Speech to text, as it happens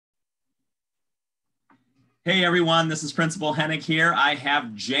Hey everyone, this is Principal Hennick here. I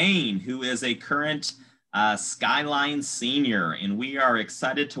have Jane, who is a current Skyline senior, and we are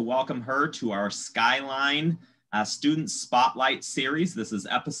excited to welcome her to our Skyline Student Spotlight series. This is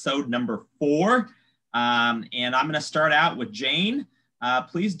episode number 4, and I'm going to start out with Jane.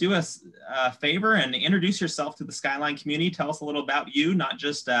 Please do us a favor and introduce yourself to the Skyline community. Tell us a little about you, not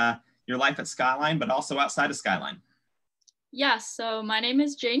just your life at Skyline, but also outside of Skyline. Yeah, so my name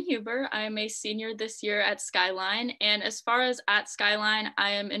is Jane Huber. I am a senior this year at Skyline. And as far as at Skyline,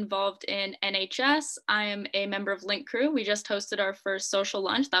 I am involved in NHS. I am a member of Link Crew. We just hosted our first social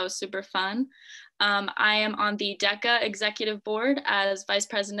lunch. That was super fun. I am on the DECA executive board as vice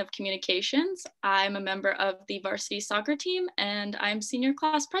president of communications. I'm a member of the varsity soccer team, and I'm senior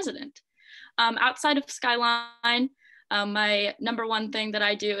class president. Outside of Skyline, my number one thing that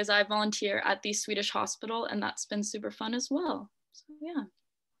I do is I volunteer at the Swedish hospital, and that's been super fun as well. So, yeah.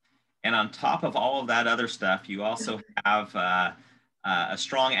 And on top of all of that other stuff, you also have a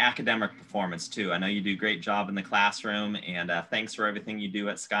strong academic performance too. I know you do a great job in the classroom, and thanks for everything you do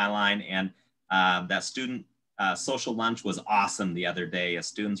at Skyline. And that student social lunch was awesome the other day.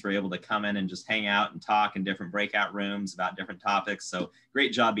 Students were able to come in and just hang out and talk in different breakout rooms about different topics. So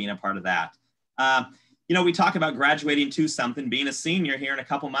great job being a part of that. You know, we talk about graduating to something. Being a senior here in a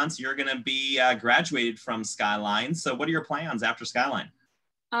couple months, you're going to be graduated from Skyline. So what are your plans after Skyline?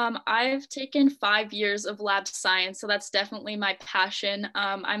 I've taken 5 years of lab science, so that's definitely my passion.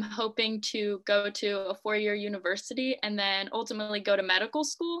 I'm hoping to go to a 4-year university and then ultimately go to medical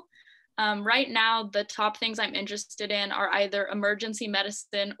school. Right now, the top things I'm interested in are either emergency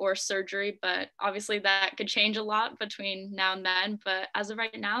medicine or surgery, but obviously that could change a lot between now and then. But as of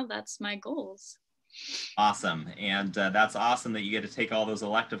right now, that's my goals. Awesome. And that's awesome that you get to take all those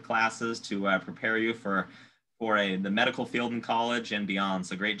elective classes to prepare you for the medical field in college and beyond.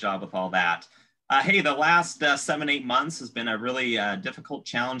 So great job with all that. Hey, the last 7-8 months has been a really difficult,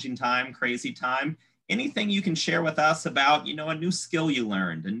 challenging time, crazy time. Anything you can share with us about, you know, a new skill you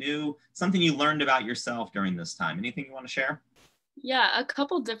learned, something you learned about yourself during this time? Anything you want to share? Yeah, a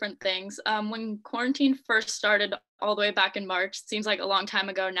couple different things. When quarantine first started all the way back in March, seems like a long time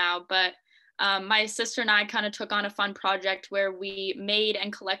ago now, but my sister and I kind of took on a fun project where we made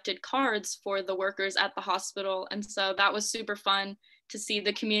and collected cards for the workers at the hospital. And so that was super fun to see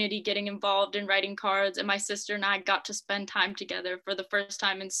the community getting involved in writing cards. And my sister and I got to spend time together for the first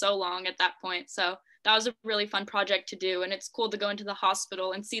time in so long at that point. So that was a really fun project to do. And it's cool to go into the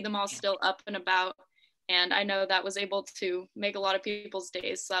hospital and see them all still up and about. And I know that was able to make a lot of people's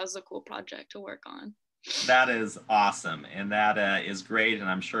days. So that was a cool project to work on. That is awesome, and that is great, and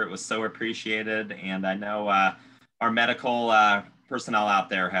I'm sure it was so appreciated. And I know our medical personnel out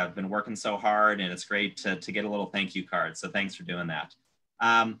there have been working so hard, and it's great to get a little thank you card. So thanks for doing that.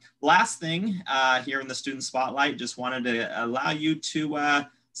 Last thing here in the Student Spotlight, just wanted to allow you to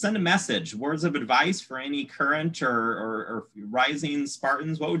send a message, words of advice for any current or rising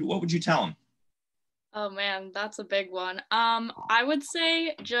Spartans. What would you tell them? Oh man, that's a big one. I would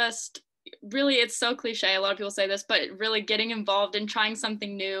say just really, it's so cliche, a lot of people say this, but really getting involved in trying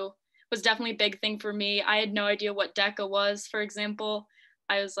something new was definitely a big thing for me. I had no idea what DECA was, for example.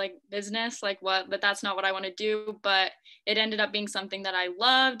 I was like, business, like what? But that's not what I want to do. But it ended up being something that I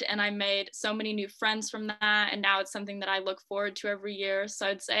loved, and I made so many new friends from that. And now it's something that I look forward to every year. So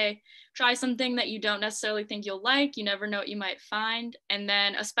I'd say try something that you don't necessarily think you'll like. You never know what you might find. And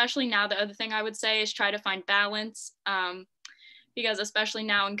then, especially now, the other thing I would say is try to find balance. Because especially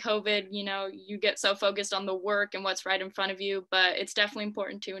now in COVID, you know, you get so focused on the work and what's right in front of you, but it's definitely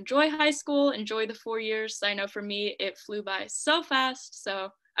important to enjoy high school, enjoy the 4 years. I know for me, it flew by so fast. So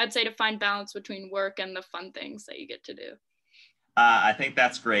I'd say to find balance between work and the fun things that you get to do. I think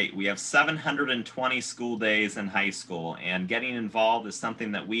that's great. We have 720 school days in high school, and getting involved is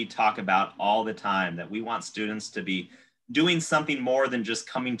something that we talk about all the time, that we want students to be doing something more than just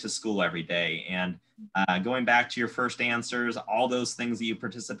coming to school every day. And going back to your first answers, all those things that you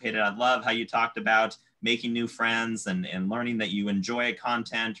participated, I love how you talked about making new friends and learning that you enjoy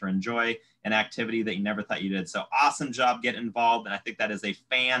content or enjoy an activity that you never thought you did. So awesome job getting involved. And I think that is a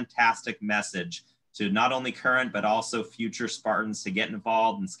fantastic message to not only current, but also future Spartans to get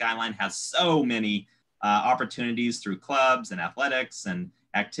involved. And Skyline has so many opportunities through clubs and athletics and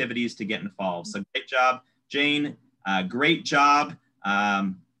activities to get involved. So great job, Jane. Great job.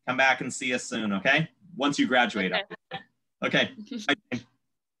 Come back and see us soon, okay? Once you graduate. Okay. Okay.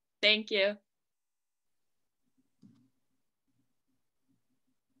 Thank you.